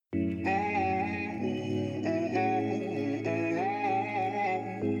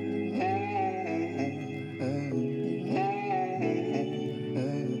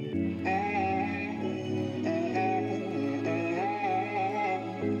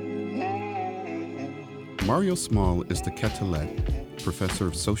Mario Small is the Ketelet Professor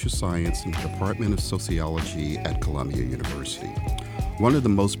of Social Science in the Department of Sociology at Columbia University. One of the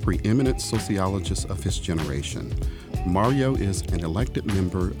most preeminent sociologists of his generation, Mario is an elected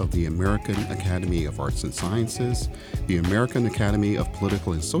member of the American Academy of Arts and Sciences, the American Academy of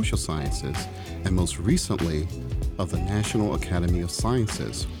Political and Social Sciences, and most recently, of the National Academy of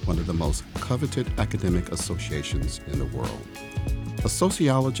Sciences, one of the most coveted academic associations in the world. A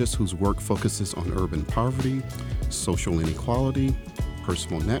sociologist whose work focuses on urban poverty, social inequality,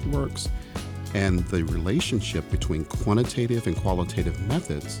 personal networks, and the relationship between quantitative and qualitative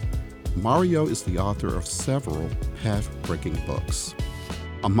methods, Mario is the author of several path-breaking books.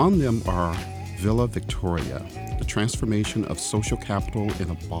 Among them are Villa Victoria, The Transformation of Social Capital in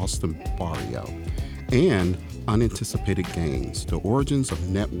a Boston Barrio, and Unanticipated Gains, The Origins of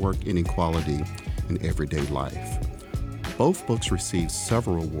Network Inequality in Everyday Life. Both books received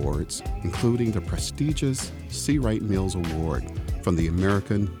several awards, including the prestigious C. Wright Mills Award from the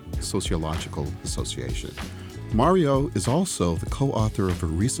American Sociological Association. Mario is also the co-author of a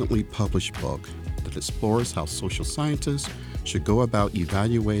recently published book that explores how social scientists should go about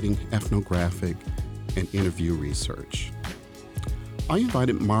evaluating ethnographic and interview research. I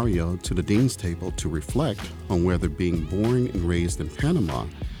invited Mario to the Dean's Table to reflect on whether being born and raised in Panama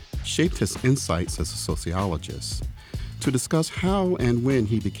shaped his insights as a sociologist, to discuss how and when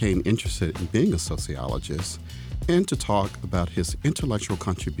he became interested in being a sociologist, and to talk about his intellectual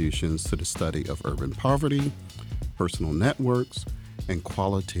contributions to the study of urban poverty, personal networks, and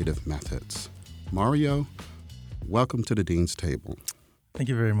qualitative methods. Mario, welcome to the Dean's Table. Thank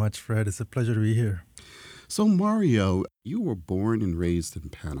you very much, Fred. It's a pleasure to be here. So, Mario, you were born and raised in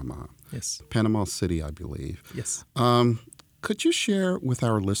Panama. Yes. Panama City, I believe. Yes. Could you share with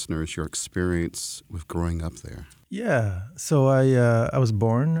our listeners your experience with growing up there? Yeah. So I was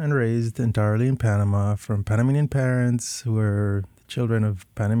born and raised entirely in Panama from Panamanian parents who were children of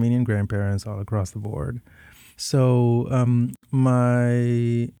Panamanian grandparents all across the board. So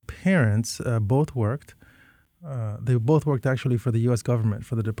my parents both worked. They both worked actually for the U.S. government,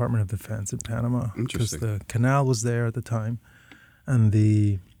 for the Department of Defense in Panama. Because the canal was there at the time. And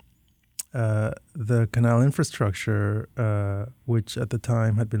the canal infrastructure, which at the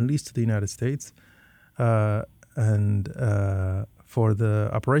time had been leased to the United States, and for the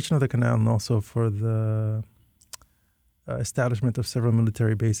operation of the canal and also for the establishment of several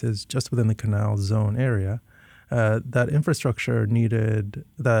military bases just within the canal zone area, that infrastructure needed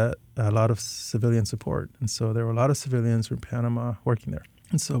a lot of civilian support. And so there were a lot of civilians from Panama working there.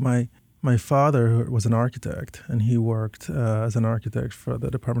 And so my father was an architect, and he worked as an architect for the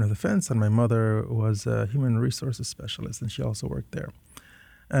Department of Defense, and my mother was a human resources specialist, and she also worked there.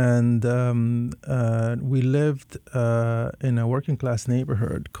 And we lived in a working class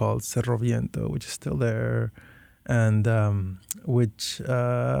neighborhood called Cerro Viento, which is still there, and which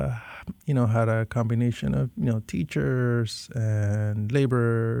had a combination of teachers and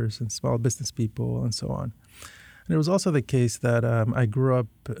laborers and small business people and so on. And it was also the case that I grew up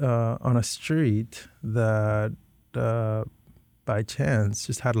on a street that by chance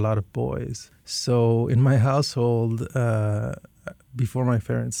just had a lot of boys. So in my household, before my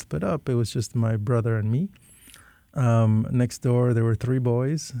parents split up, it was just my brother and me. Next door, there were three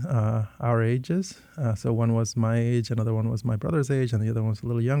boys, our ages. So one was my age, another one was my brother's age, and the other one was a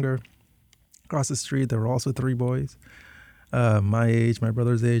little younger. Across the street, there were also three boys, my age, my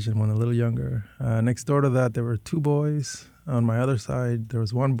brother's age, and one a little younger. Next door to that, there were two boys. On my other side, there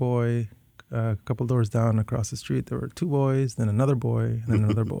was one boy. A couple doors down across the street, there were two boys, then another boy, and then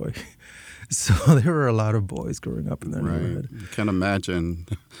another boy. So there were a lot of boys growing up in their neighborhood. You can imagine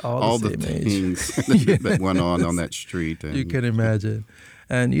all the things that went on that street. And you can imagine.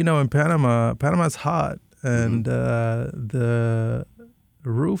 And, in Panama's hot, and the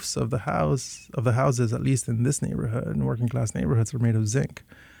roofs of the houses, at least in this neighborhood, in working class neighborhoods, were made of zinc.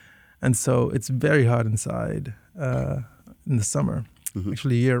 And so it's very hot inside in the summer.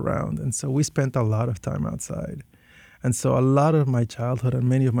 Actually year-round. And so we spent a lot of time outside. And so a lot of my childhood and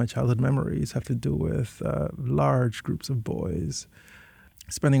many of my childhood memories have to do with large groups of boys,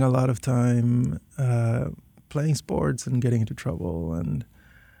 spending a lot of time playing sports and getting into trouble, and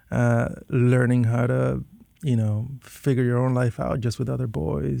learning how to, figure your own life out just with other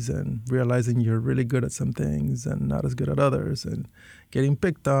boys, and realizing you're really good at some things and not as good at others, and getting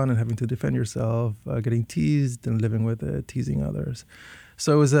picked on and having to defend yourself, getting teased and living with it, teasing others.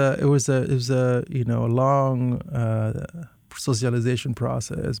 So it was a long socialization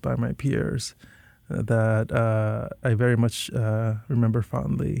process by my peers that I very much remember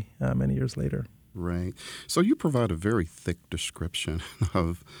fondly many years later. Right. So you provide a very thick description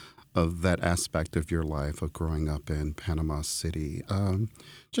of of that aspect of your life of growing up in Panama City.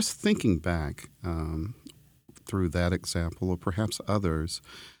 Just thinking back through that example, or perhaps others,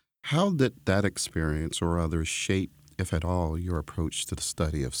 how did that experience or others shape, if at all, your approach to the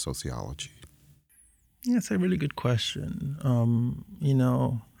study of sociology? Yeah, it's a really good question.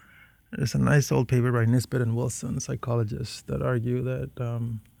 There's a nice old paper by Nisbet and Wilson, psychologists, that argue that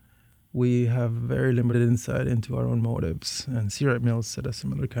we have very limited insight into our own motives. And C. Wright Mills said a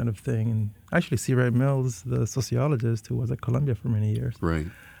similar kind of thing. And actually, C. Wright Mills, the sociologist who was at Columbia for many years, Right.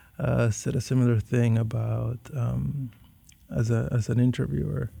 Said a similar thing about as an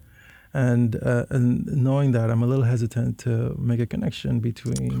interviewer. And knowing that, I'm a little hesitant to make a connection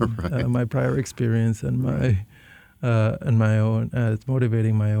between Right. my prior experience and my own, it's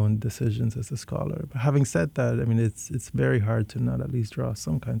motivating my own decisions as a scholar. But having said that, I mean, it's very hard to not at least draw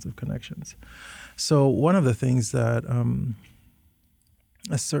some kinds of connections. So one of the things that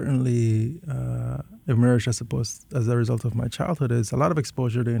has certainly emerged, I suppose, as a result of my childhood is a lot of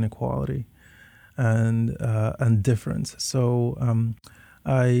exposure to inequality and difference. So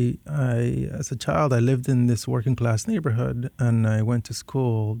I as a child, I lived in this working class neighborhood, and I went to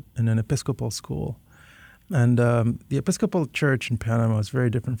school in an Episcopal school. And the Episcopal Church in Panama is very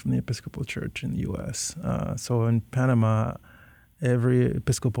different from the Episcopal Church in the U.S. So in Panama, every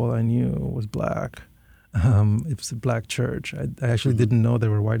Episcopal I knew was black. It was a black church. I actually didn't know there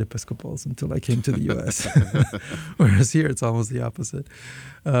were white Episcopals until I came to the U.S. Whereas here, it's almost the opposite.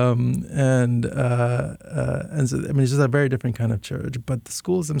 And so, I mean, it's just a very different kind of church. But the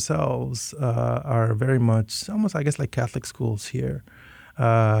schools themselves are very much almost, I guess, like Catholic schools here.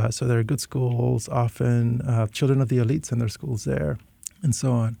 So they're good schools, often children of the elites send their schools there, and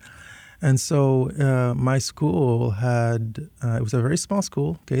so on. And so my school had, it was a very small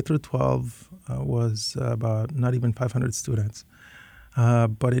school, K through 12 was about not even 500 students.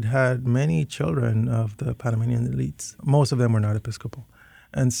 But it had many children of the Panamanian elites. Most of them were not Episcopal.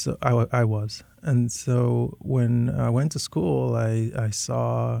 And so I was. And so when I went to school, I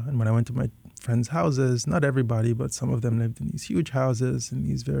saw, and when I went to my friends' houses, not everybody, but some of them lived in these huge houses in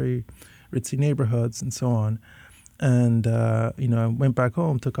these very ritzy neighborhoods and so on. And, I went back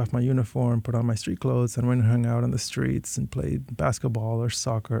home, took off my uniform, put on my street clothes, and went and hung out on the streets and played basketball or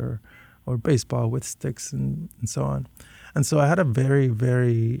soccer or baseball with sticks and so on. And so I had a very,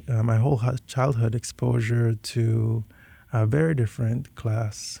 very, my whole childhood exposure to very different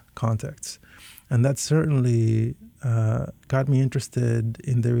class contexts. And that certainly got me interested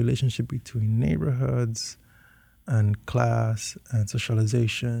in the relationship between neighborhoods and class and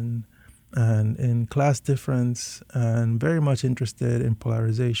socialization and in class difference, and very much interested in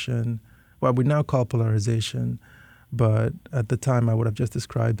polarization, what we now call polarization, but at the time I would have just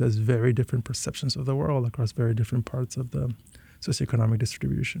described as very different perceptions of the world across very different parts of the socioeconomic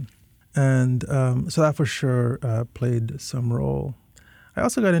distribution. And so that for sure played some role. I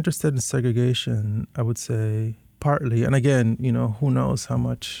also got interested in segregation, I would say, partly. And again, who knows how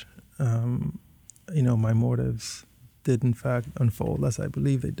much, my motives did in fact unfold as I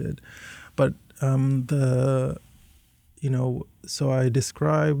believe they did. But so I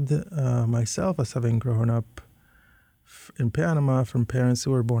described myself as having grown up in Panama from parents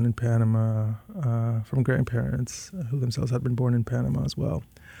who were born in Panama, from grandparents who themselves had been born in Panama as well.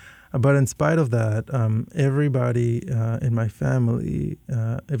 But in spite of that, everybody in my family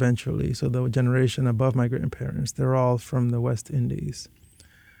eventually, so the generation above my grandparents, they're all from the West Indies.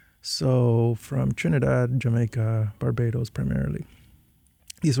 So from Trinidad, Jamaica, Barbados primarily.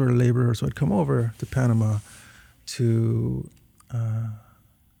 These were laborers who had come over to Panama to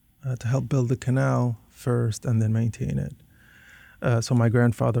help build the canal first and then maintain it. So my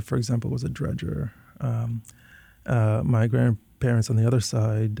grandfather, for example, was a dredger. My grandparents on the other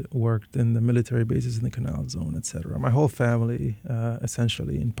side worked in the military bases in the canal zone, etc. My whole family,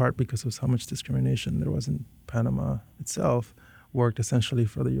 essentially, in part because of how much discrimination there was in Panama itself, worked essentially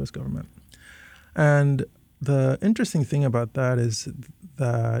for the U.S. government. And the interesting thing about that is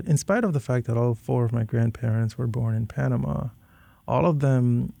that in spite of the fact that all four of my grandparents were born in Panama, all of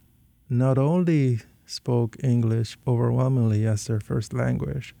them not only spoke English overwhelmingly as their first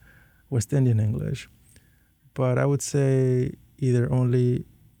language, West Indian English, but I would say either only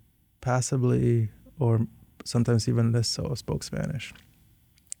passably or sometimes even less so spoke Spanish,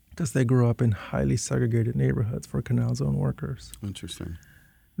 because they grew up in highly segregated neighborhoods for canal zone workers. Interesting.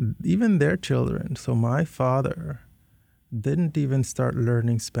 Even their children, so my father didn't even start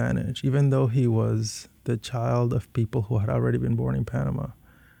learning Spanish, even though he was the child of people who had already been born in Panama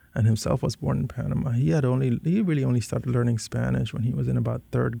and himself was born in Panama. He really only started learning Spanish when he was in about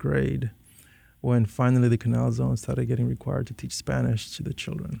third grade, when finally the canal zone started getting required to teach Spanish to the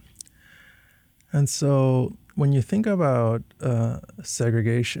children. And so when you think about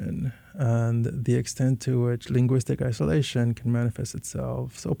segregation and the extent to which linguistic isolation can manifest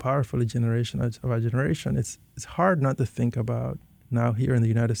itself so powerfully generation by generation, it's hard not to think about now here in the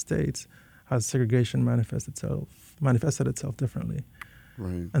United States how segregation manifested itself differently.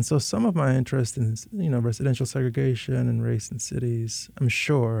 Right. And so some of my interest in residential segregation and race in cities, I'm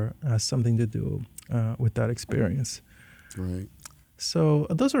sure, has something to do with that experience. Right. So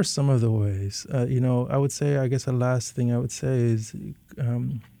those are some of the ways. I would say, I guess the last thing I would say is,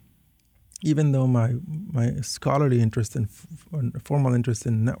 even though my scholarly interest and formal interest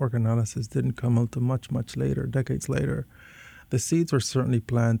in network analysis didn't come until much later, decades later, the seeds were certainly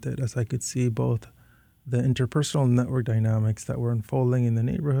planted as I could see both the interpersonal network dynamics that were unfolding in the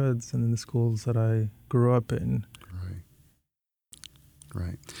neighborhoods and in the schools that I grew up in.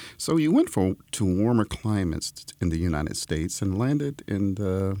 Right. So you went to warmer climates in the United States and landed in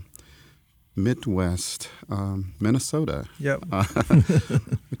the Midwest, Minnesota. Yep.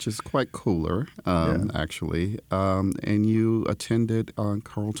 Which is quite cooler, actually. And you attended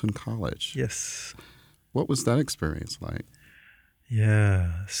Carleton College. Yes. What was that experience like?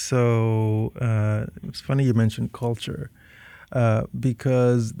 Yeah. So it's funny you mentioned culture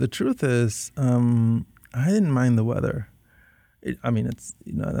because the truth is I didn't mind the weather. I'm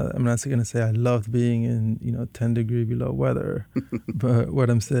not going to say I loved being in 10 degree below weather, but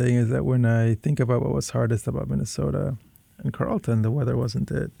what I'm saying is that when I think about what was hardest about Minnesota and Carleton, the weather wasn't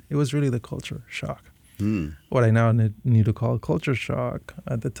it. It was really the culture shock. What I now need to call culture shock.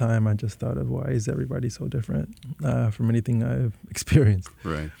 At the time, I just thought of why is everybody so different from anything I've experienced.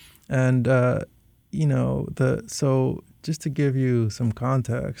 Right. And so just to give you some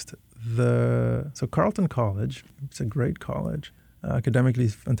context, so Carleton College, it's a great college, academically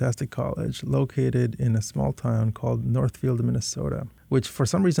fantastic college, located in a small town called Northfield, Minnesota, which for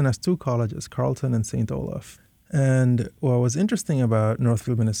some reason has two colleges, Carleton and St. Olaf. And what was interesting about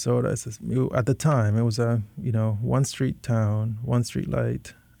Northfield, Minnesota is at the time it was a one street town, one street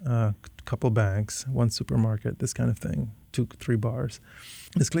light, couple banks, one supermarket, this kind of thing, 2-3 bars.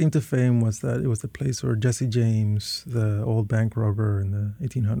 His claim to fame was that it was the place where Jesse James, the old bank robber in the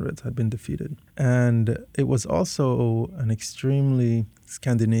 1800s, had been defeated. And it was also an extremely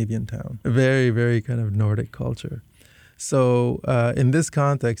Scandinavian town, a very, very kind of Nordic culture. So in this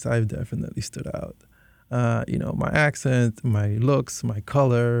context, I've definitely stood out. My accent, my looks, my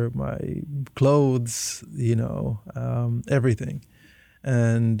color, my clothes, everything.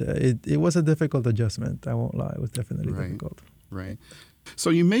 And it was a difficult adjustment. I won't lie. It was definitely difficult. Right.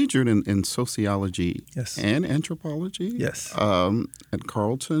 So you majored in sociology and anthropology? Yes. At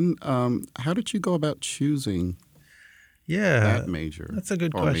Carleton. How did you go about choosing that major? That's a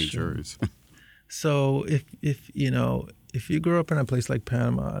good question. Majors? So if you grew up in a place like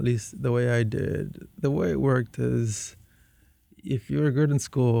Panama, at least the way I did, the way it worked is if you were good in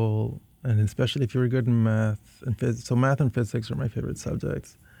school, and especially if you were good in math and physics, so math and physics are my favorite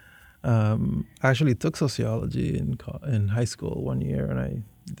subjects. I actually took sociology in high school one year, and I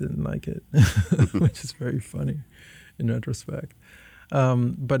didn't like it, which is very funny in retrospect.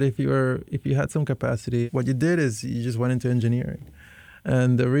 But if you had some capacity, what you did is you just went into engineering.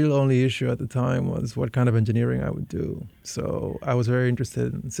 And the real only issue at the time was what kind of engineering I would do. So I was very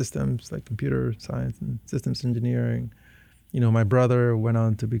interested in systems, like computer science and systems engineering. My brother went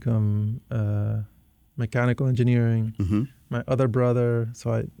on to become mechanical engineering. Mm-hmm. My other brother,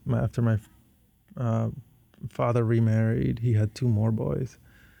 after my father remarried, he had 2 more boys.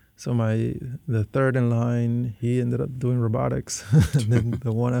 So the third in line, he ended up doing robotics. And then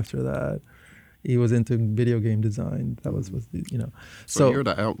the one after that, he was into video game design. That was So you're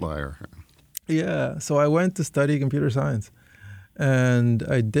the outlier. Yeah. So I went to study computer science, and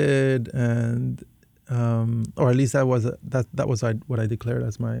I did, and or at least that was what I declared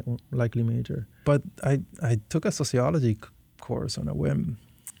as my likely major. But I took a sociology course on a whim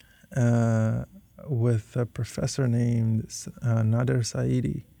with a professor named Nader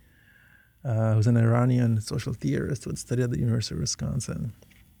Saidi, who's an Iranian social theorist who had studied at the University of Wisconsin.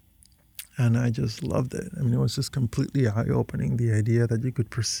 And I just loved it. I mean, it was just completely eye-opening, the idea that you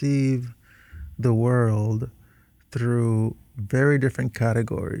could perceive the world through very different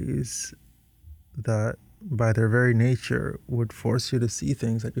categories that, by their very nature, would force you to see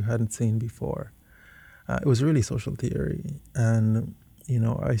things that you hadn't seen before. It was really social theory. And,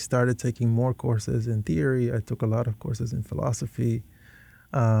 I started taking more courses in theory. I took a lot of courses in philosophy.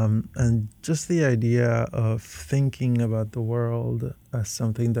 And just the idea of thinking about the world as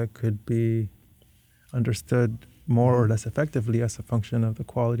something that could be understood more or less effectively as a function of the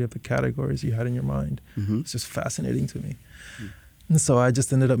quality of the categories you had in your mind. Mm-hmm. It's just fascinating to me. Mm-hmm. So I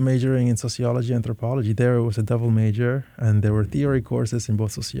just ended up majoring in sociology and anthropology. There it was a double major, and there were theory courses in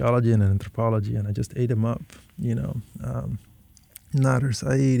both sociology and anthropology, and I just ate them up. Nader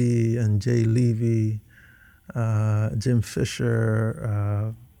Saidi and Jay Levy, Jim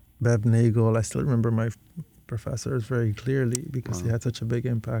Fisher, Bev Nagel. I still remember my professors very clearly because they had such a big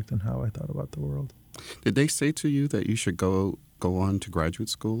impact on how I thought about the world. Did they say to you that you should go on to graduate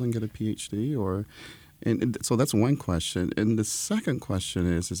school and get a PhD, or? And so that's one question. And the second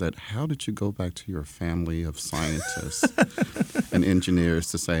question is that how did you go back to your family of scientists and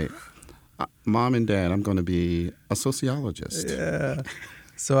engineers to say, Mom and Dad, I'm going to be a sociologist? Yeah.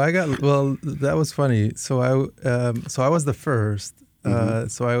 So that was funny. So I was the first.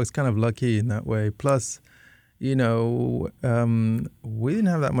 So I was kind of lucky in that way. Plus, we didn't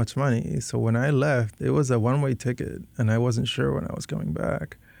have that much money. So when I left, it was a one-way ticket, and I wasn't sure when I was coming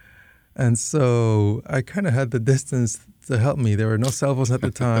back. And so I kind of had the distance to help me. There were no cell phones at the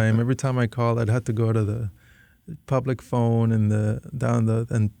time. Every time I called, I'd have to go to the public phone and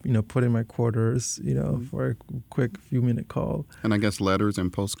put in my quarters, for a quick few-minute call. And I guess letters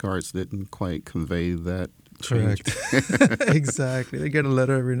and postcards didn't quite convey that. Correct. Exactly. They get a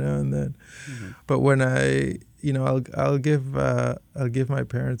letter every now and then. Mm-hmm. But when I'll give my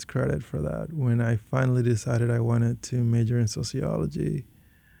parents credit for that. When I finally decided I wanted to major in sociology.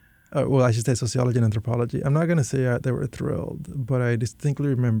 I should say sociology and anthropology. I'm not going to say they were thrilled, but I distinctly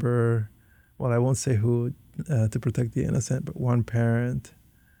remember, I won't say who to protect the innocent, but one parent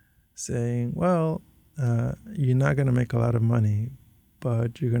saying, you're not going to make a lot of money,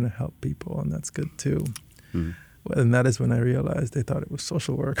 but you're going to help people, and that's good too. Mm. And that is when I realized they thought it was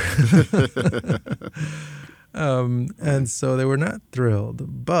social work. And so they were not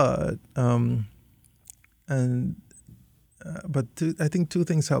thrilled, but I think two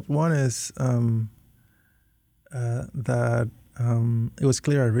things helped. One is that it was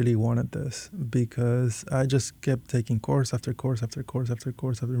clear I really wanted this because I just kept taking course after course after course after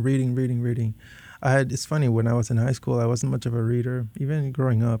course. I've been reading. It's funny, when I was in high school, I wasn't much of a reader. Even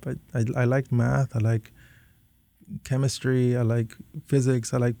growing up, I liked math, I like chemistry, I like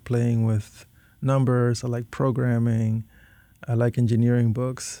physics, I like playing with numbers, I like programming, I like engineering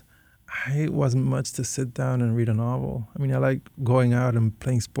books. I wasn't much to sit down and read a novel. I mean, I like going out and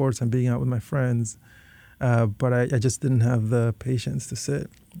playing sports and being out with my friends, but I just didn't have the patience to sit.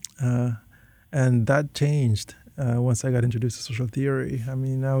 And that changed once I got introduced to social theory. I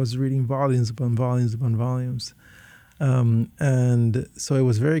mean, I was reading volumes upon volumes upon volumes. And so it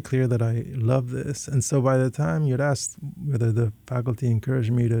was very clear that I loved this. And so by the time you'd asked whether the faculty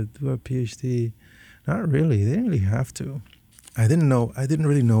encouraged me to do a PhD, not really. They didn't really have to. I didn't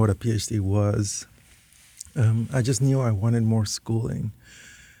really know what a PhD was. I just knew I wanted more schooling,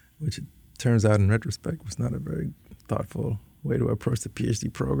 which it turns out in retrospect was not a very thoughtful way to approach the PhD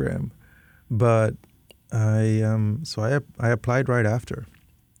program. But I applied right after.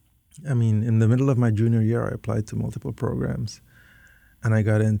 I mean, in the middle of my junior year, I applied to multiple programs, and I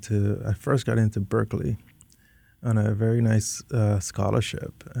first got into Berkeley on a very nice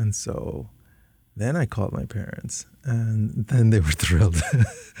scholarship, and so then I called my parents, and then they were thrilled.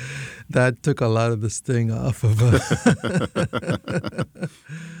 That took a lot of the sting off of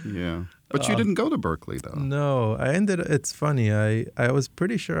Yeah. But you didn't go to Berkeley, though. No. It's funny. I was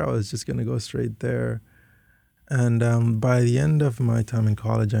pretty sure I was just going to go straight there. And by the end of my time in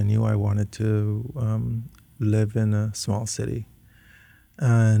college, I knew I wanted to live in a small city.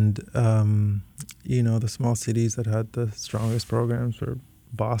 And, the small cities that had the strongest programs were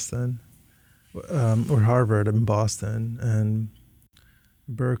Boston, or Harvard in Boston, and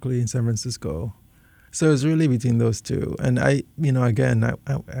Berkeley in San Francisco. So it was really between those two. And I'd be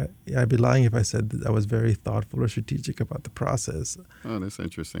lying if I said that I was very thoughtful or strategic about the process. Oh, that's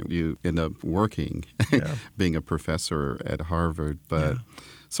interesting. You end up working, being a professor at Harvard. But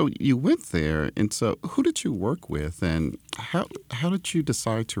so you went there, and so who did you work with, and how did you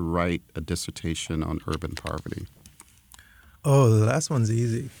decide to write a dissertation on urban poverty? Oh, the last one's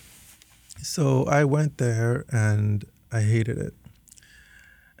easy. So I went there, and I hated it.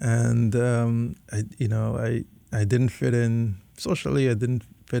 And I didn't fit in socially. I didn't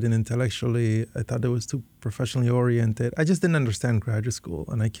fit in intellectually. I thought it was too professionally oriented. I just didn't understand graduate school.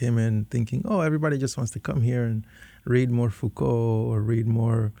 And I came in thinking, everybody just wants to come here and read more Foucault or read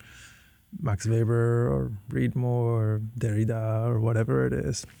more Max Weber or read more Derrida or whatever it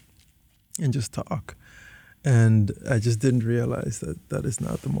is, and just talk. And I just didn't realize that that is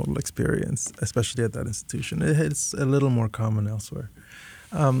not the model experience, especially at that institution. It's a little more common elsewhere.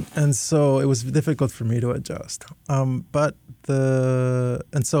 And so it was difficult for me to adjust. And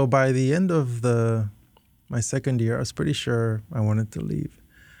so by the end of my second year, I was pretty sure I wanted to leave.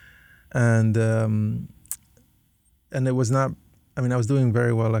 And it was not, I mean, I was doing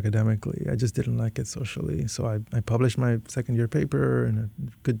very well academically. I just didn't like it socially. So I published my second year paper in a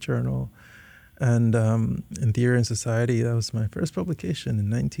good journal. And in Theory and Society, that was my first publication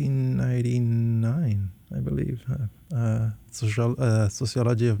in 1999, I believe,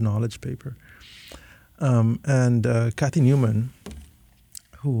 Sociology of Knowledge paper. And Kathy Newman,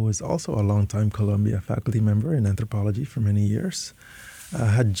 who was also a longtime Columbia faculty member in anthropology for many years,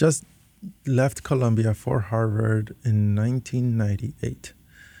 had just left Columbia for Harvard in 1998.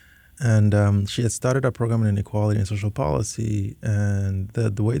 And she had started a program in inequality and social policy. And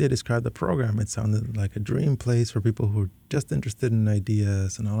the way they described the program, it sounded like a dream place for people who were just interested in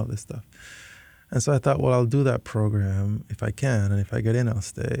ideas and all of this stuff. And so I thought, well, I'll do that program if I can. And if I get in, I'll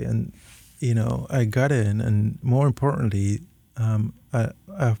stay. And, you know, I got in. And more importantly, a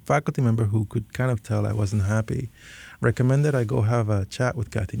faculty member who could kind of tell I wasn't happy recommended I go have a chat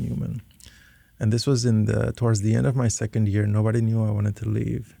with Kathy Newman. And this was towards the end of my second year. Nobody knew I wanted to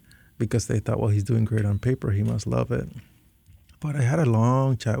leave, because they thought, well, he's doing great on paper, he must love it. But I had a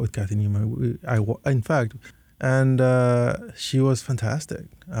long chat with Kathy Newman. She was fantastic.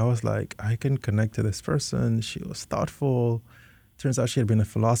 I was like, I can connect to this person. She was thoughtful. Turns out she had been a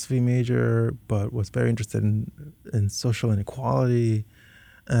philosophy major, but was very interested in social inequality.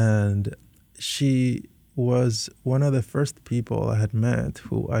 And she was one of the first people I had met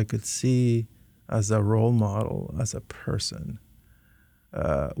who I could see as a role model, as a person.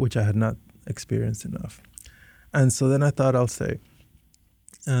 Which I had not experienced enough. And so then I thought I'll stay.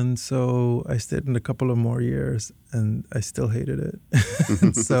 And so I stayed in a couple of more years, and I still hated it.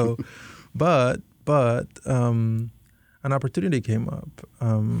 So, but an opportunity came up,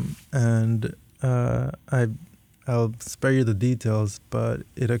 and I'll spare you the details, but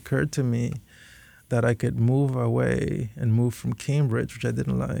it occurred to me that I could move away and move from Cambridge, which I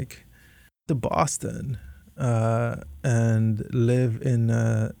didn't like, to Boston. And live in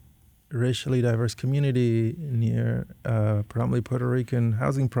a racially diverse community near a predominantly Puerto Rican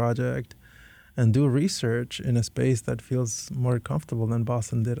housing project, and do research in a space that feels more comfortable than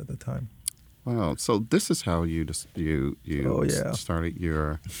Boston did at the time. Wow! So this is how you started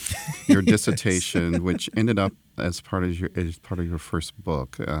your dissertation, which ended up as part of your first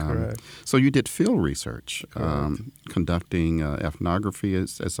book. Correct. So you did field research, conducting ethnography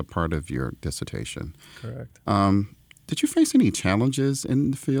as a part of your dissertation. Correct. Did you face any challenges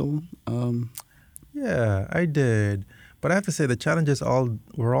in the field? Yeah, I did, but I have to say the challenges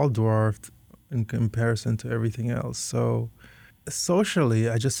were all dwarfed in comparison to everything else. So socially,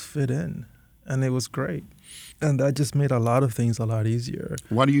 I just fit in. And it was great. And that just made a lot of things a lot easier.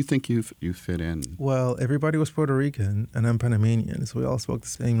 Why do you think you fit in? Well, everybody was Puerto Rican, and I'm Panamanian, so we all spoke the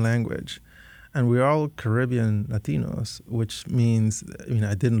same language. And we're all Caribbean Latinos, which means,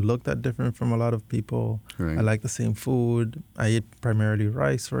 I didn't look that different from a lot of people. Right. I like the same food. I ate primarily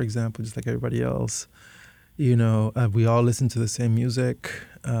rice, for example, just like everybody else. We all listened to the same music.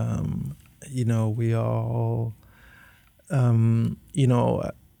 We all,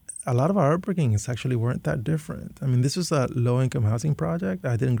 a lot of our upbringings actually weren't that different. This was a low-income housing project.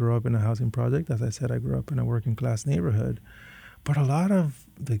 I didn't grow up in a housing project. As I said, I grew up in a working-class neighborhood. But a lot of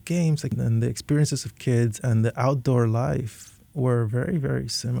the games and the experiences of kids and the outdoor life were very, very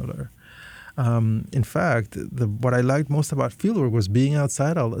similar. In fact, what I liked most about fieldwork was being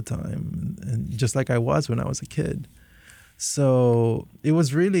outside all the time, and just like I was when I was a kid. So it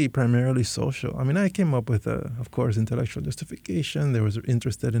was really primarily social. I came up with, of course, intellectual justification. There was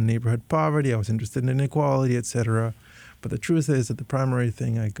interested in neighborhood poverty. I was interested in inequality, etc. But the truth is that the primary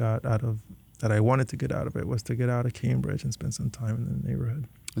thing I got that I wanted to get out of it was to get out of Cambridge and spend some time in the neighborhood.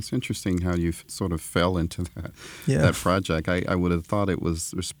 It's interesting how you sort of fell into that project. I would have thought it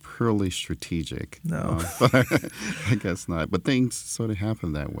was purely strategic. No. But I guess not. But things sort of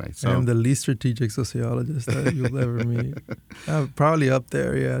happen that way. So I'm the least strategic sociologist that you'll ever meet. I'm probably up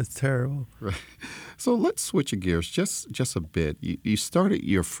there. Yeah, it's terrible. Right. So let's switch gears just a bit. You started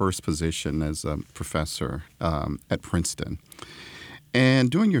your first position as a professor at Princeton.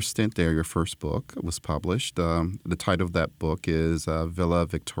 And during your stint there, your first book was published. The title of that book is Villa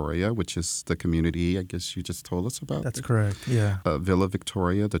Victoria, which is the community I guess you just told us about. That's correct, yeah. Villa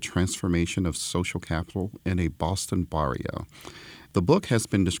Victoria, the transformation of social capital in a Boston barrio. The book has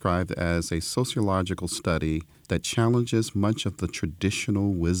been described as a sociological study that challenges much of the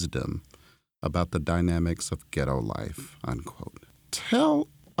traditional wisdom about the dynamics of ghetto life, unquote. Tell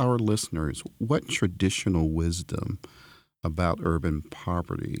our listeners what traditional wisdom about urban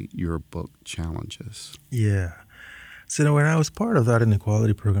poverty your book challenges. Yeah. So when I was part of that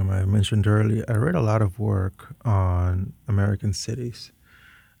inequality program I mentioned earlier, I read a lot of work on American cities.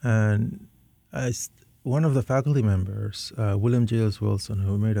 And one of the faculty members, William Giles Wilson,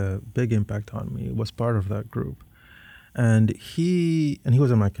 who made a big impact on me, was part of that group. And he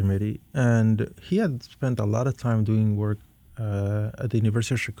was on my committee. And he had spent a lot of time doing work at the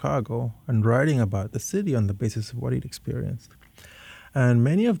University of Chicago and writing about the city on the basis of what he'd experienced. And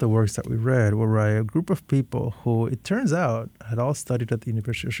many of the works that we read were by a group of people who, it turns out, had all studied at the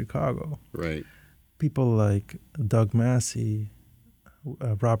University of Chicago. Right. People like Doug Massey,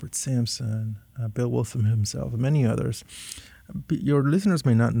 Robert Sampson, Bill Wilson himself, and many others. Your listeners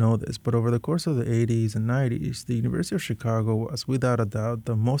may not know this, but over the course of the 80s and 90s, the University of Chicago was without a doubt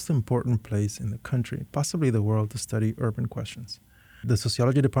the most important place in the country, possibly the world, to study urban questions. The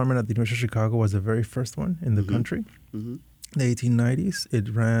Sociology department at the University of Chicago was the very first one in the country. Mm-hmm. In the 1890s,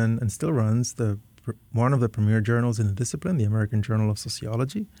 it ran and still runs one of the premier journals in the discipline, the American Journal of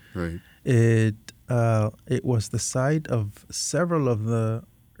Sociology. Right. It was the site of several of the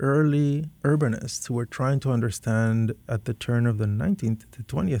early urbanists who were trying to understand at the turn of the 19th to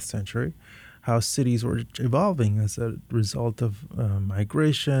 20th century how cities were evolving as a result of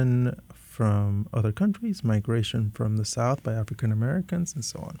migration from other countries, migration from the South by African Americans, and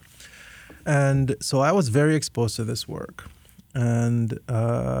so on. And so I was very exposed to this work. And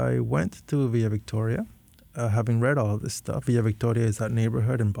I went to Villa Victoria, having read all of this stuff. Villa Victoria is that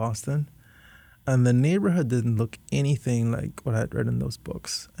neighborhood in Boston. And the neighborhood didn't look anything like what I had read in those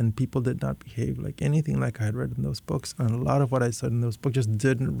books. And people did not behave like anything like I had read in those books. And a lot of what I said in those books just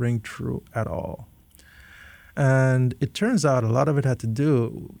didn't ring true at all. And it turns out a lot of it had to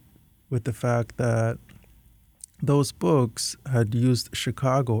do with the fact that those books had used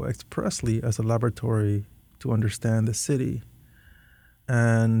Chicago expressly as a laboratory to understand the city.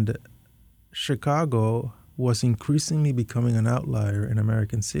 And Chicago was increasingly becoming an outlier in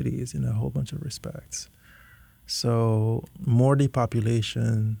American cities in a whole bunch of respects. So more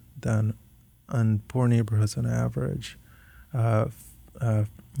depopulation than on poor neighborhoods on average,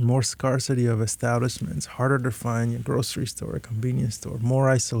 more scarcity of establishments, harder to find a grocery store, a convenience store, more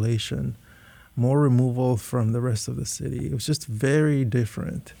isolation, more removal from the rest of the city. It was just very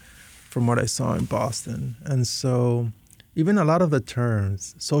different from what I saw in Boston. And so even a lot of the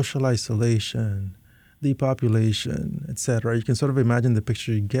terms, social isolation, depopulation, etc., you can sort of imagine the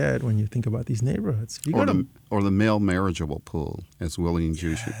picture you get when you think about these neighborhoods. Or the male marriageable pool, as William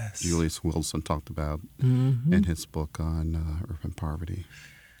Julius Wilson talked about in his book on urban poverty.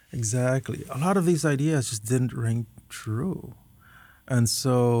 Exactly. A lot of these ideas just didn't ring true. And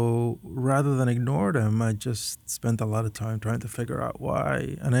so rather than ignore them, I just spent a lot of time trying to figure out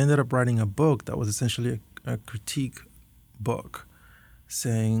why. And I ended up writing a book that was essentially a critique book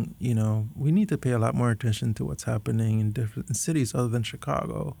saying, we need to pay a lot more attention to what's happening in different cities other than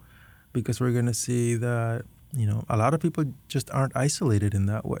Chicago, because we're going to see that, a lot of people just aren't isolated in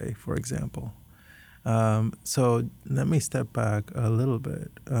that way, for example. So let me step back a little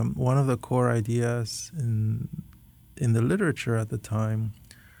bit. One of the core ideas in the literature at the time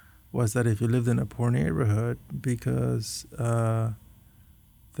was that if you lived in a poor neighborhood, because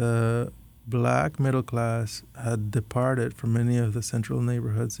the Black middle class had departed from many of the central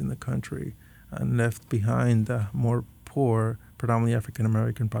neighborhoods in the country and left behind the more poor, predominantly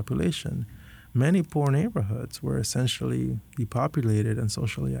African-American population, many poor neighborhoods were essentially depopulated and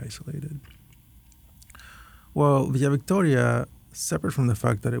socially isolated. Well, Villa Victoria, separate from the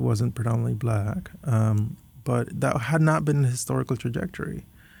fact that it wasn't predominantly Black, but that had not been the historical trajectory.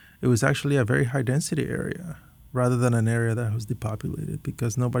 It was actually a very high-density area, rather than an area that was depopulated,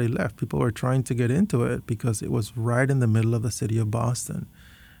 because nobody left. People were trying to get into it because it was right in the middle of the city of Boston,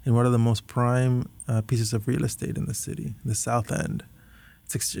 in one of the most prime pieces of real estate in the city, the South End.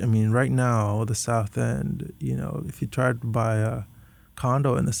 Right now, the South End, if you tried to buy a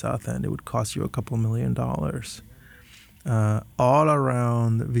condo in the South End, it would cost you a couple $1 million. All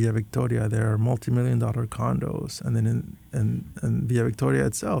around Villa Victoria, there are multi-million-dollar condos, and then and Villa Victoria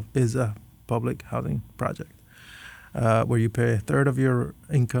itself is a public housing project. Where you pay a third of your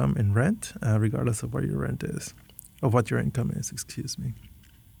income in rent, regardless of what your income is, excuse me.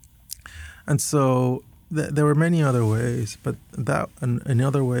 And so there were many other ways, but in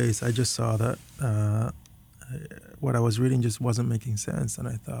other ways, I just saw that what I was reading just wasn't making sense, and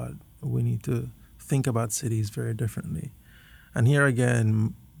I thought we need to think about cities very differently. And here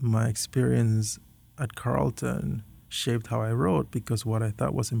again, my experience at Carleton shaped how I wrote, because what I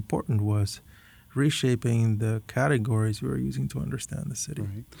thought was important was reshaping the categories we were using to understand the city.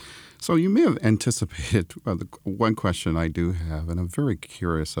 Right. So you may have anticipated the one question I do have, and I'm very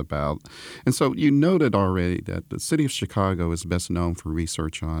curious about. And so you noted already that the city of Chicago is best known for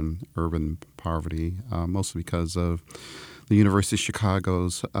research on urban poverty, mostly because of the University of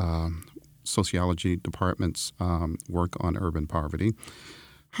Chicago's Sociology department's work on urban poverty.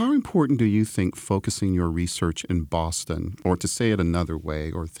 How important do you think focusing your research in Boston, or to say it another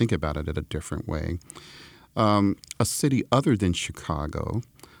way, or think about it in a different way, a city other than Chicago,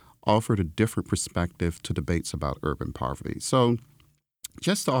 offered a different perspective to debates about urban poverty? So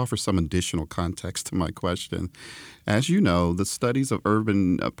just to offer some additional context to my question, as you know, the studies of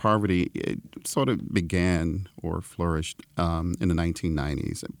urban poverty sort of began or flourished in the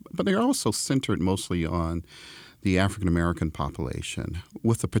 1990s, but they're also centered mostly on the African American population,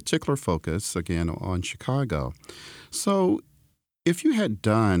 with a particular focus, again, on Chicago. So if you had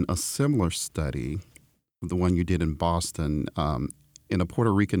done a similar study, the one you did in Boston, in a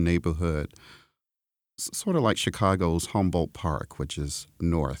Puerto Rican neighborhood, sort of like Chicago's Humboldt Park, which is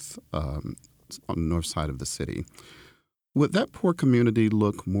north, on the north side of the city, would that poor community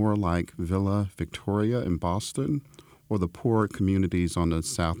look more like Villa Victoria in Boston, or the poor communities on the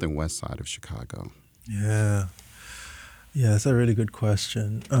south and west side of Chicago? Yeah, that's a really good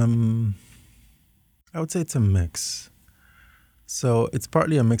question. I would say it's a mix. So it's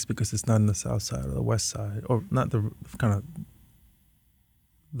partly a mix because it's not on the south side or the west side, or not the kind of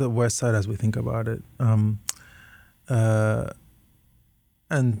the west side as we think about it. And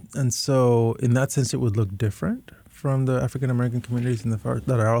so in that sense, it would look different from the African American communities in the far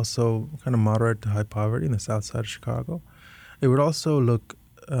that are also kind of moderate to high poverty in the south side of Chicago. It would also look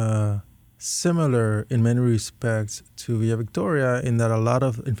similar in many respects to Villa Victoria in that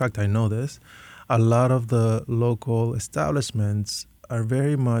in fact, I know this, a lot of the local establishments are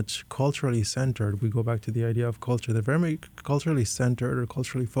very much culturally centered. We go back to the idea of culture. They're very culturally centered or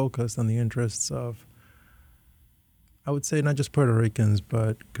culturally focused on the interests of, I would say, not just Puerto Ricans,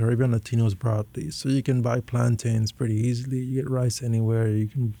 but Caribbean Latinos broadly. So you can buy plantains pretty easily. You get rice anywhere. You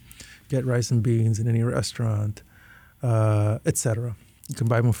can get rice and beans in any restaurant, etc. You can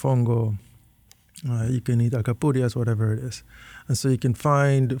buy mofongo. You can eat alcapurrias, whatever it is. And so you can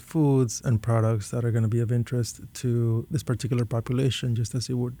find foods and products that are going to be of interest to this particular population, just as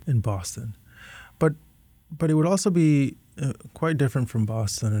you would in Boston. But it would also be quite different from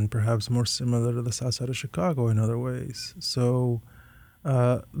Boston and perhaps more similar to the south side of Chicago in other ways. So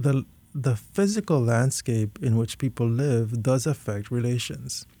the physical landscape in which people live does affect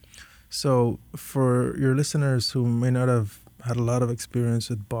relations. So for your listeners who may not have had a lot of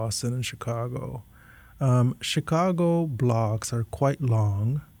experience with Boston and Chicago, Chicago blocks are quite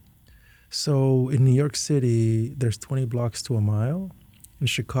long. So in New York City, there's 20 blocks to a mile. In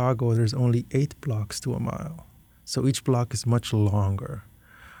Chicago, there's only 8 blocks to a mile. So each block is much longer.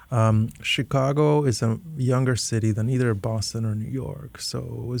 Chicago is a younger city than either Boston or New York. So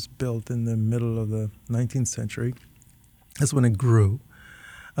it was built in the middle of the 19th century. That's when it grew.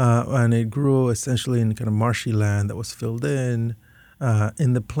 And it grew essentially in kind of marshy land that was filled in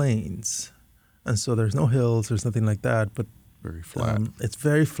the plains. And so there's no hills, there's nothing like that, but very flat. It's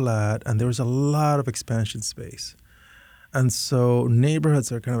very flat, and there was a lot of expansion space. And so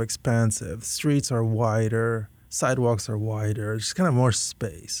neighborhoods are kind of expansive. Streets are wider, sidewalks are wider, just kind of more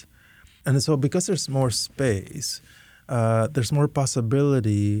space. And so because there's more space, there's more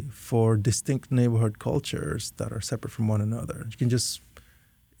possibility for distinct neighborhood cultures that are separate from one another. You can just,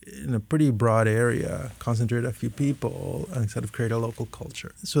 in a pretty broad area, concentrate a few people and sort of create a local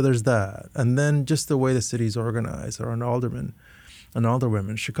culture. So there's that. And then just the way the city is organized, or an alderman and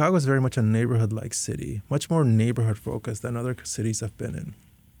alderwomen. Chicago is very much a neighborhood-like city, much more neighborhood-focused than other cities I've been in.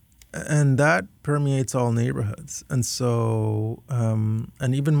 And that permeates all neighborhoods. And so,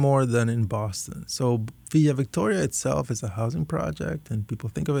 and even more than in Boston. So Villa Victoria itself is a housing project, and people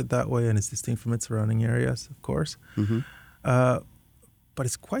think of it that way, and it's distinct from its surrounding areas, of course. Mm-hmm. But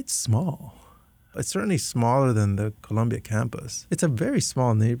it's quite small. It's certainly smaller than the Columbia campus. It's a very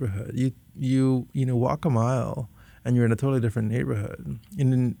small neighborhood. You walk a mile and you're in a totally different neighborhood.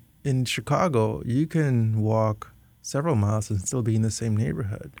 In Chicago, you can walk several miles and still be in the same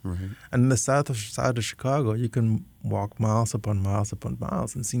neighborhood. Right. And in the side of Chicago, you can walk miles upon miles upon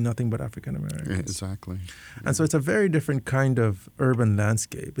miles and see nothing but African Americans. Yeah, exactly. And so it's a very different kind of urban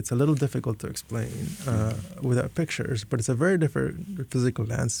landscape. It's a little difficult to explain without pictures, but it's a very different physical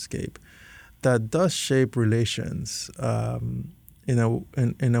landscape that does shape relations in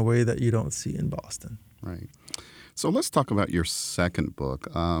a way that you don't see in Boston. Right. So let's talk about your second book.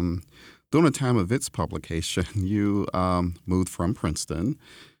 During the time of its publication, you moved from Princeton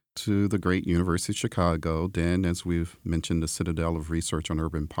to the great University of Chicago, then, as we've mentioned, the Citadel of Research on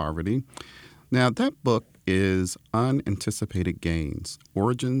Urban Poverty. Now, that book is Unanticipated Gains,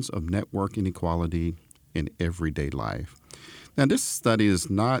 Origins of Network Inequality in Everyday Life. Now, this study is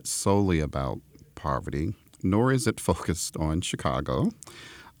not solely about poverty, nor is it focused on Chicago.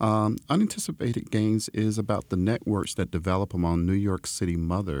 Unanticipated Gains is about the networks that develop among New York City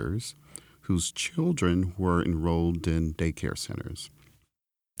mothers whose children were enrolled in daycare centers.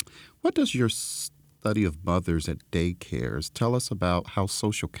 What does your study of mothers at daycares tell us about how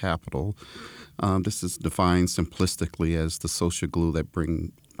social capital, this is defined simplistically as the social glue that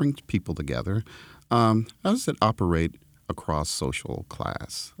brings people together, how does it operate across social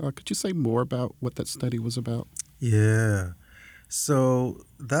class? Could you say more about what that study was about? Yeah. So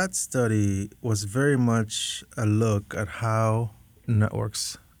that study was very much a look at how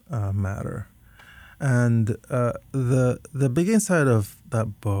networks matter. And the big insight of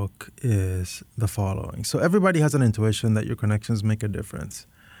that book is the following. So everybody has an intuition that your connections make a difference.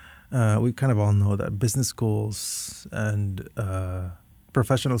 We kind of all know that business schools and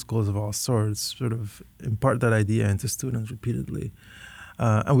professional schools of all sorts sort of impart that idea into students repeatedly.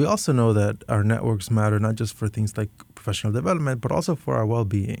 And we also know that our networks matter not just for things like professional development, but also for our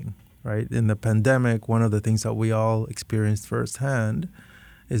well-being, right? In the pandemic, one of the things that we all experienced firsthand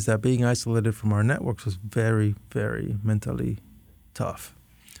is that being isolated from our networks was very, very mentally tough.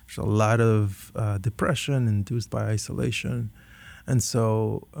 There's a lot of depression induced by isolation. And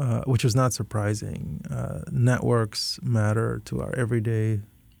so, which was not surprising. Networks matter to our everyday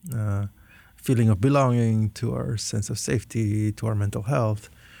feeling of belonging, to our sense of safety, to our mental health,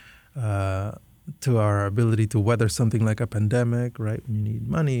 to our ability to weather something like a pandemic, right? When you need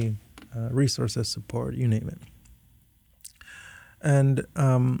money, resources, support, you name it. And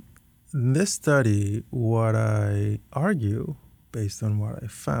in this study, what I argue, based on what I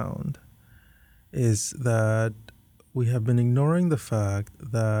found, is that we have been ignoring the fact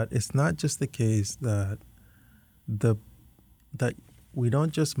that it's not just the case that we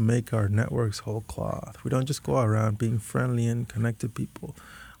don't just make our networks whole cloth. We don't just go around being friendly and connect to people.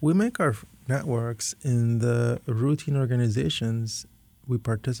 We make our networks in the routine organizations we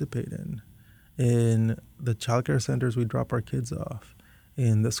participate in the childcare centers we drop our kids off,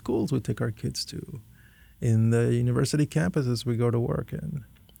 in the schools we take our kids to, in the university campuses we go to work in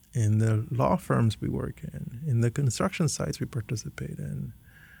the law firms we work in the construction sites we participate in,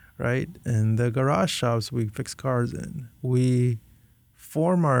 right? In the garage shops we fix cars in. We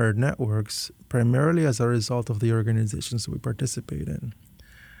form our networks primarily as a result of the organizations we participate in.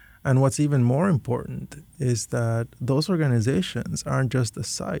 And what's even more important is that those organizations aren't just a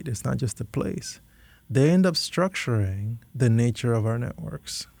site, it's not just a place. They end up structuring the nature of our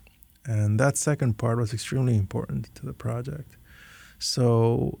networks. And that second part was extremely important to the project.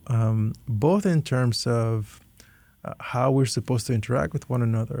 So both in terms of how we're supposed to interact with one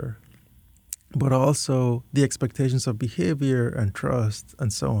another, but also the expectations of behavior and trust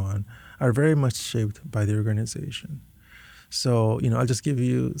and so on are very much shaped by the organization. So, I'll just give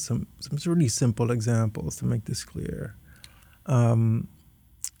you some really simple examples to make this clear.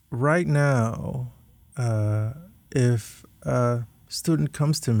 Right now, if a student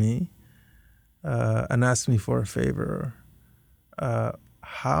comes to me and asks me for a favor,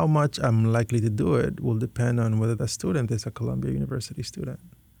 how much I'm likely to do it will depend on whether the student is a Columbia University student.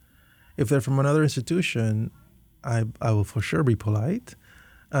 If they're from another institution, I will for sure be polite.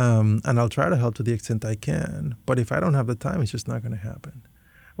 And I'll try to help to the extent I can. But if I don't have the time, it's just not going to happen.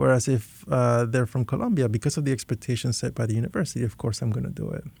 Whereas if they're from Columbia, because of the expectations set by the university, of course I'm going to do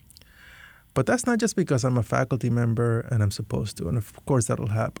it. But that's not just because I'm a faculty member and I'm supposed to. And of course that'll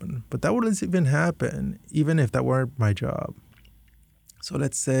happen. But that wouldn't even happen even if that weren't my job. So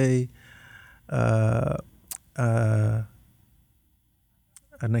let's say an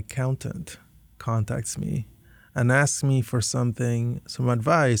accountant contacts me and asks me for some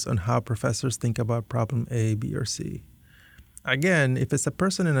advice on how professors think about problem A, B, or C. Again, if it's a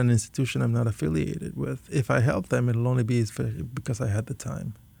person in an institution I'm not affiliated with, if I help them, it'll only be because I had the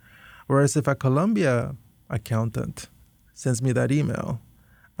time. Whereas if a Columbia accountant sends me that email,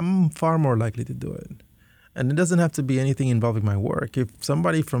 I'm far more likely to do it. And it doesn't have to be anything involving my work. If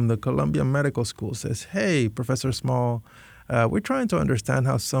somebody from the Columbia Medical School says, hey, Professor Small, we're trying to understand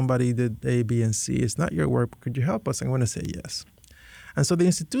how somebody did A, B, and C. It's not your work. Could you help us? I'm going to say yes. And so the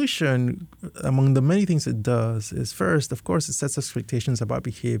institution, among the many things it does, is first, of course, it sets expectations about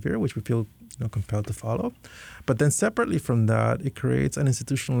behavior, which we feel compelled to follow. But then separately from that, it creates an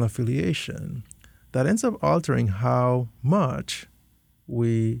institutional affiliation that ends up altering how much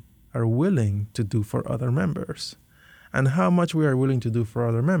we are willing to do for other members. And how much we are willing to do for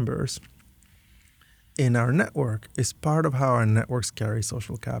other members in our network is part of how our networks carry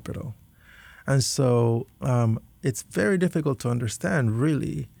social capital. And so it's very difficult to understand,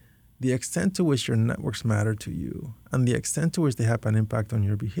 really, the extent to which your networks matter to you and the extent to which they have an impact on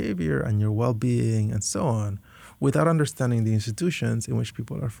your behavior and your well-being and so on, without understanding the institutions in which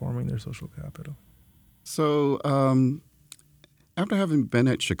people are forming their social capital. So after having been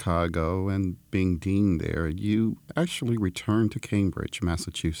at Chicago and being dean there, you actually returned to Cambridge,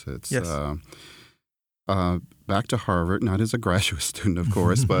 Massachusetts. Yes. Back to Harvard, not as a graduate student, of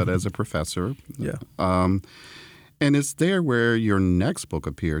course, but as a professor. Yeah. And it's there where your next book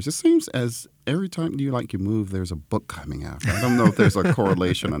appears. It seems as every time you move, there's a book coming out. I don't know if there's a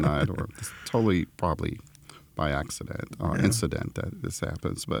correlation or not, or it's totally probably by accident or incident that this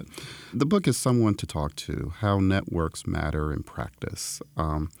happens. But the book is Someone to Talk to, How Networks Matter in Practice.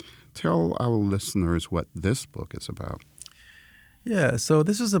 Tell our listeners what this book is about. Yeah, so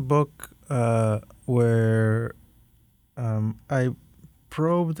this is a book where I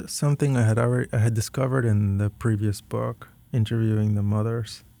probed something I had discovered in the previous book, interviewing the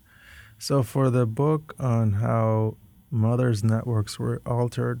mothers. So for the book on how mothers' networks were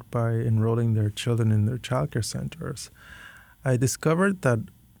altered by enrolling their children in their childcare centers, I discovered that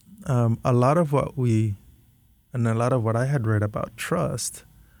a lot of what I had read about trust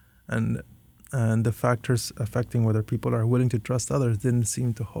and the factors affecting whether people are willing to trust others didn't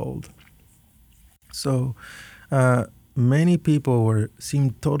seem to hold. So many people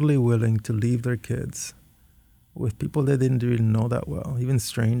seemed totally willing to leave their kids with people they didn't really know that well, even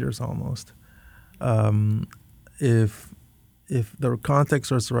strangers almost, if the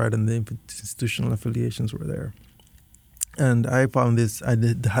context was right and the institutional affiliations were there. And I found this. I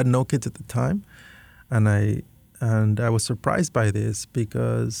had no kids at the time, and I was surprised by this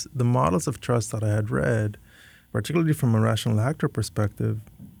because the models of trust that I had read, particularly from a rational actor perspective,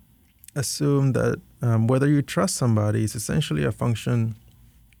 assume that whether you trust somebody is essentially a function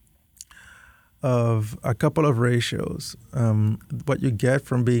of a couple of ratios, what you get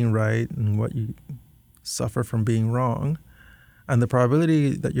from being right and what you suffer from being wrong, and the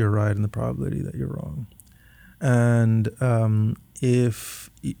probability that you're right and the probability that you're wrong. And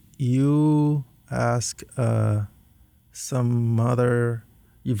if you ask some mother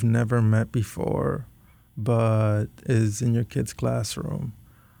you've never met before but is in your kid's classroom,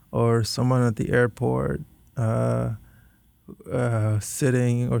 or someone at the airport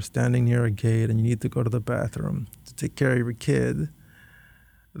sitting or standing near a gate and you need to go to the bathroom to take care of your kid,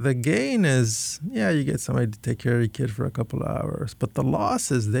 the gain is, you get somebody to take care of your kid for a couple of hours. But the loss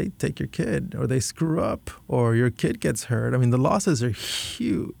is they take your kid or they screw up or your kid gets hurt. I mean, the losses are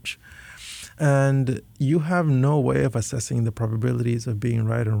huge. And you have no way of assessing the probabilities of being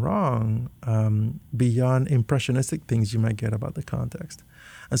right and wrong beyond impressionistic things you might get about the context.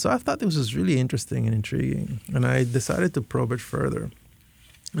 And so I thought this was really interesting and intriguing, and I decided to probe it further.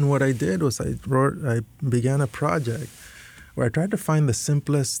 And what I did was I began a project where I tried to find the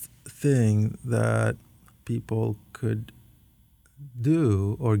simplest thing that people could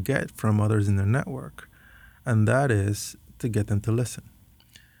do or get from others in their network, and that is to get them to listen.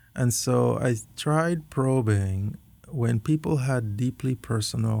 And so I tried probing when people had deeply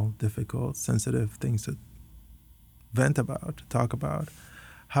personal, difficult, sensitive things to vent about, to talk about,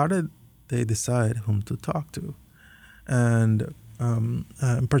 how did they decide whom to talk to? And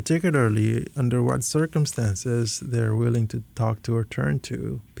particularly under what circumstances they're willing to talk to or turn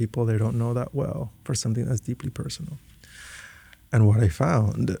to people they don't know that well for something that's deeply personal. And what I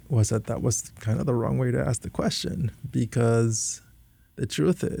found was that was kind of the wrong way to ask the question, because the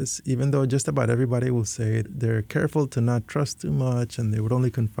truth is, even though just about everybody will say they're careful to not trust too much and they would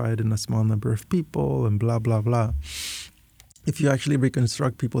only confide in a small number of people and blah, blah, blah, if you actually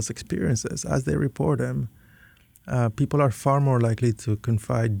reconstruct people's experiences as they report them, people are far more likely to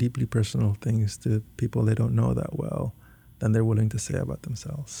confide deeply personal things to people they don't know that well than they're willing to say about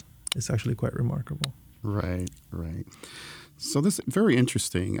themselves. It's actually quite remarkable. Right. So this is very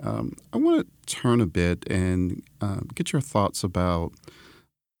interesting. I want to turn a bit and get your thoughts about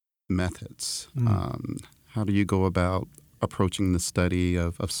methods. How do you go about approaching the study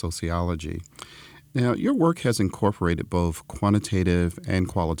of sociology? Now, your work has incorporated both quantitative and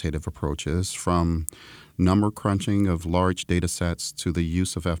qualitative approaches, from number crunching of large data sets to the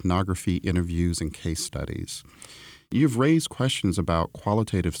use of ethnography, interviews, and case studies. You've raised questions about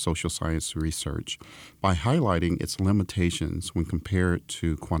qualitative social science research by highlighting its limitations when compared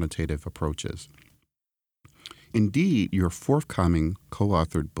to quantitative approaches. Indeed, your forthcoming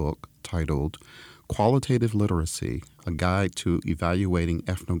co-authored book titled Qualitative Literacy, A Guide to Evaluating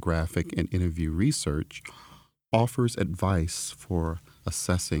Ethnographic and Interview Research, offers advice for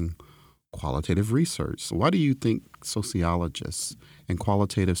assessing qualitative research. Why do you think sociologists and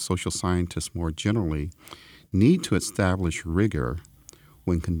qualitative social scientists more generally need to establish rigor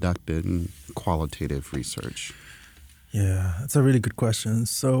when conducting qualitative research? Yeah, that's a really good question.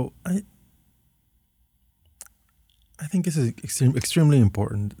 So I think this is extremely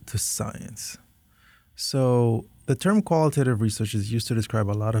important to science. So the term qualitative research is used to describe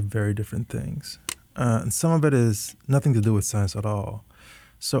a lot of very different things. And some of it is nothing to do with science at all.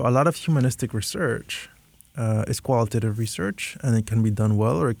 So a lot of humanistic research is qualitative research, and it can be done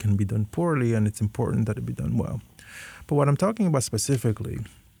well or it can be done poorly, and it's important that it be done well. But what I'm talking about specifically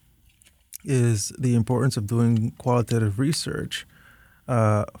is the importance of doing qualitative research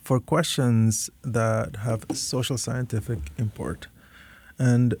for questions that have social scientific import.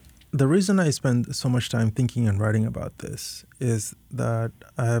 And the reason I spend so much time thinking and writing about this is that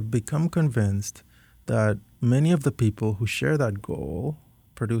I have become convinced that many of the people who share that goal,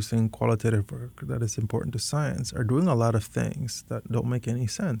 producing qualitative work that is important to science, are doing a lot of things that don't make any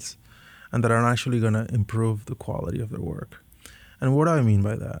sense and that are actually going to improve the quality of their work. And what do I mean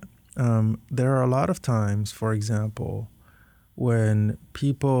by that? There are a lot of times, for example, when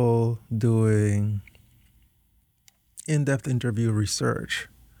people doing in-depth interview research,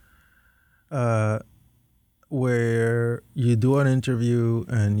 where you do an interview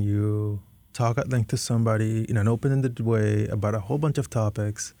and you talk at length to somebody in an open-ended way about a whole bunch of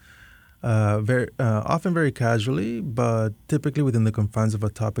topics, often very casually, but typically within the confines of a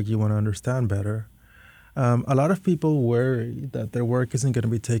topic you want to understand better. A lot of people worry that their work isn't going to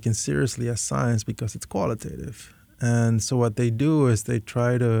be taken seriously as science because it's qualitative. And so what they do is they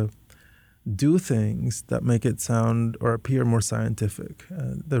try to do things that make it sound or appear more scientific.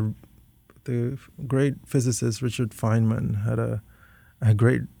 The great physicist Richard Feynman had a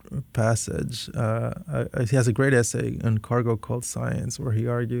great passage. He has a great essay on Cargo Cult Science where he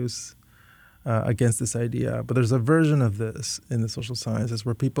argues against this idea. But there's a version of this in the social sciences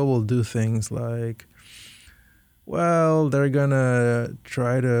where people will do things like, well, they're going to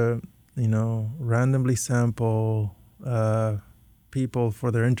try to, randomly sample people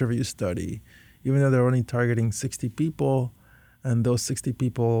for their interview study, even though they're only targeting 60 people, and those 60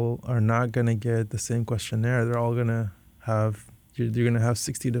 people are not going to get the same questionnaire. They're all going to have, you're going to have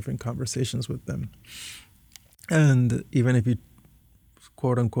 60 different conversations with them. And even if you,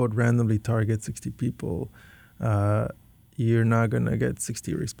 quote unquote, randomly target 60 people, you're not going to get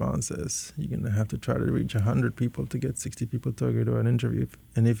 60 responses. You're going to have to try to reach 100 people to get 60 people to go to an interview.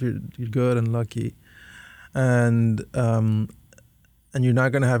 And if you're good and lucky, and you're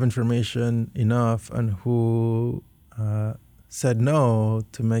not going to have information enough on who said no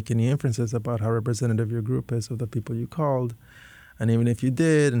to make any inferences about how representative your group is of the people you called. And even if you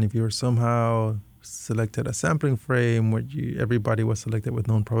did, and if you were somehow selected a sampling frame where everybody was selected with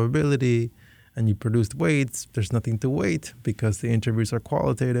known probability, and you produced weights, there's nothing to weight because the interviews are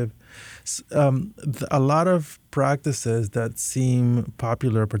qualitative. A lot of practices that seem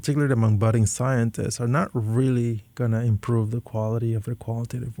popular, particularly among budding scientists, are not really going to improve the quality of their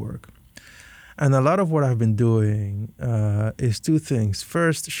qualitative work. And a lot of what I've been doing is two things.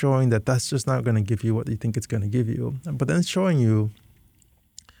 First, showing that that's just not going to give you what you think it's going to give you, but then showing you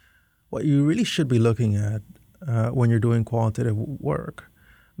what you really should be looking at when you're doing qualitative work.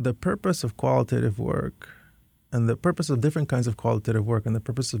 The purpose of qualitative work and the purpose of different kinds of qualitative work and the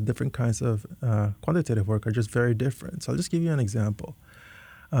purpose of different kinds of quantitative work are just very different. So I'll just give you an example.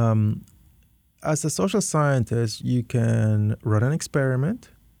 As a social scientist, you can run an experiment,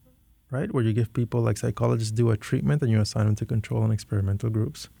 right, where you give people, like psychologists do, a treatment and you assign them to control and experimental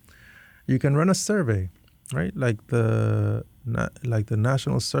groups. You can run a survey, right, like the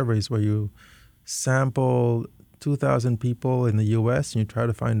national surveys where you sample 2,000 people in the U.S. and you try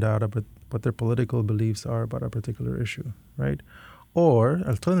to find out about what their political beliefs are about a particular issue, right? Or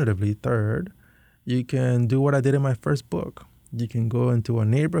alternatively, third, you can do what I did in my first book. You can go into a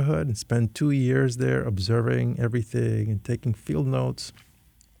neighborhood and spend 2 years there observing everything and taking field notes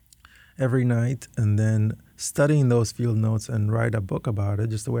every night and then studying those field notes and write a book about it,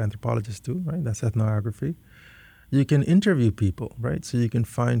 just the way anthropologists do, right? That's ethnography. You can interview people, right? So you can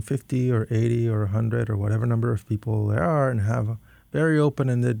find 50 or 80 or 100 or whatever number of people there are and have very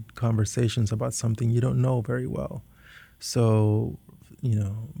open-ended conversations about something you don't know very well. So,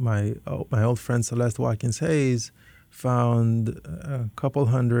 my old friend Celeste Watkins Hayes found a couple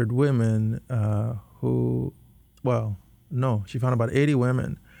hundred women she found about 80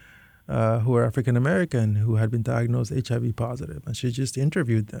 women who are African American who had been diagnosed HIV positive, and she just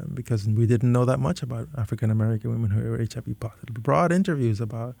interviewed them because we didn't know that much about African American women who were HIV positive. Broad interviews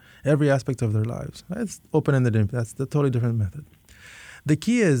about every aspect of their lives. That's open-ended. That's the totally different method. The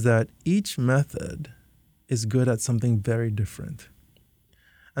key is that each method is good at something very different.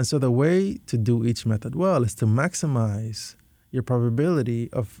 And so the way to do each method well is to maximize your probability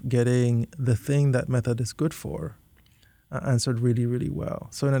of getting the thing that method is good for answered really, really well.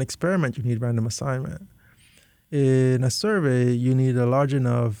 So in an experiment, you need random assignment. In a survey, you need a large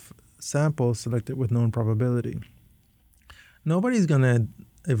enough sample selected with known probability. Nobody's going to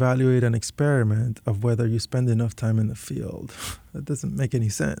evaluate an experiment of whether you spend enough time in the field. That doesn't make any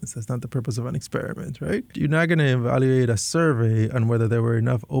sense. That's not the purpose of an experiment, right? You're not going to evaluate a survey on whether there were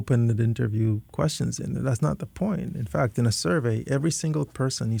enough open-ended interview questions in it. That's not the point. In fact, in a survey, every single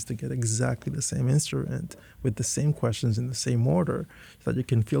person needs to get exactly the same instrument with the same questions in the same order so that you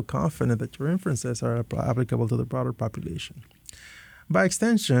can feel confident that your inferences are applicable to the broader population. By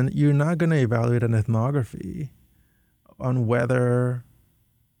extension, you're not going to evaluate an ethnography on whether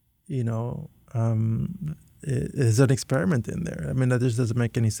is an experiment in there. I mean, that just doesn't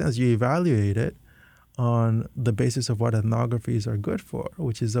make any sense. You evaluate it on the basis of what ethnographies are good for,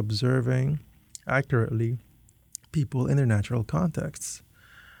 which is observing accurately people in their natural contexts.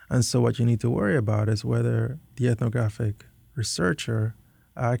 And so what you need to worry about is whether the ethnographic researcher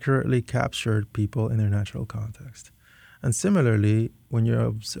accurately captured people in their natural context. And similarly, when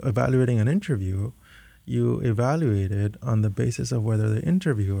you're evaluating an interview, you evaluate it on the basis of whether the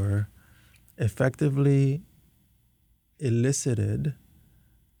interviewer effectively elicited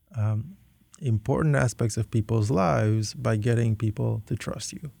important aspects of people's lives by getting people to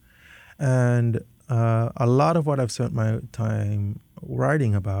trust you. And a lot of what I've spent my time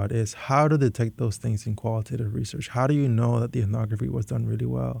writing about is how to detect those things in qualitative research. How do you know that the ethnography was done really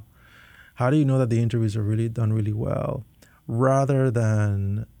well? How do you know that the interviews are really done really well? Rather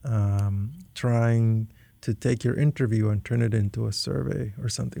than trying to take your interview and turn it into a survey or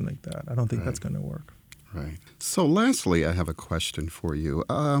something like that. I don't think that's going to work. Right. So lastly, I have a question for you.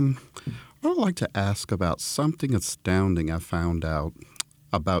 I would like to ask about something astounding I found out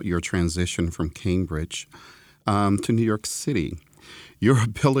about your transition from Cambridge to New York City. Your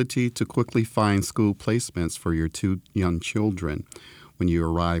ability to quickly find school placements for your two young children when you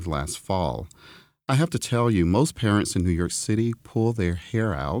arrived last fall. I have to tell you, most parents in New York City pull their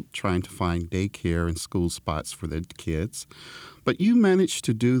hair out trying to find daycare and school spots for their kids. But you managed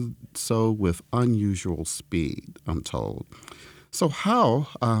to do so with unusual speed, I'm told. So how,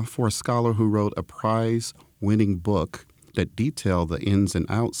 for a scholar who wrote a prize-winning book that detailed the ins and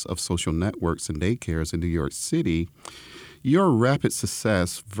outs of social networks and daycares in New York City, your rapid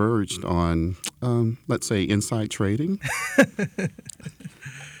success verged on, let's say, inside trading?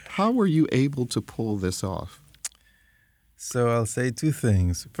 How were you able to pull this off? So I'll say two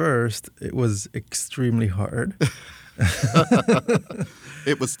things. First, it was extremely hard.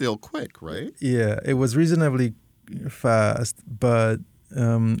 It was still quick, right? Yeah, it was reasonably fast, but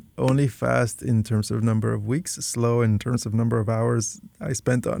only fast in terms of number of weeks, slow in terms of number of hours I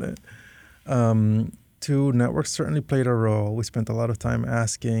spent on it. Two, networks certainly played a role. We spent a lot of time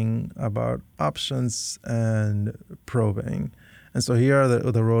asking about options and probing. And so here are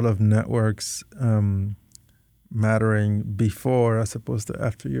the role of networks mattering before as opposed to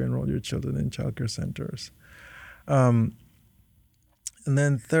after you enroll your children in childcare centers. And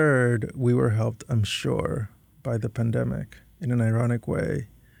then third, we were helped, I'm sure, by the pandemic in an ironic way.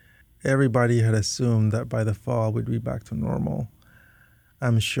 Everybody had assumed that by the fall we'd be back to normal.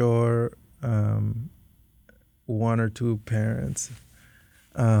 I'm sure one or two parents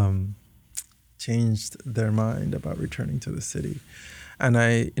changed their mind about returning to the city. And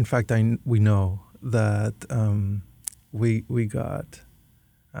we know that we got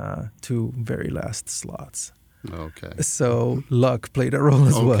two very last slots. Okay. So luck played a role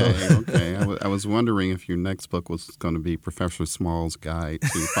as well. Okay. I was wondering if your next book was going to be Professor Small's Guide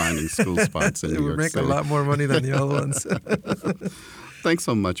to Finding School Spots in New York City. It would make a lot more money than the other ones. Thanks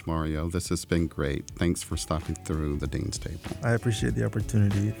so much, Mario. This has been great. Thanks for stopping through the Dean's Table. I appreciate the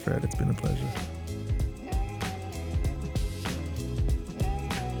opportunity, Fred. It's been a pleasure.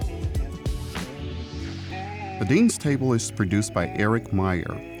 The Dean's Table is produced by Eric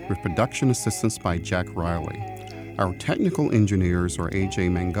Meyer, with production assistance by Jack Riley. Our technical engineers are A.J.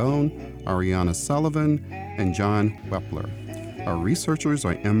 Mangone, Ariana Sullivan, and John Wepler. Our researchers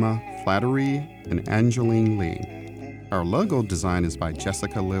are Emma Flattery and Angeline Lee. Our logo design is by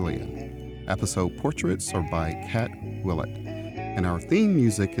Jessica Lillian. Episode portraits are by Kat Willett. And our theme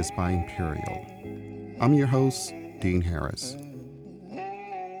music is by Imperial. I'm your host, Dean Harris.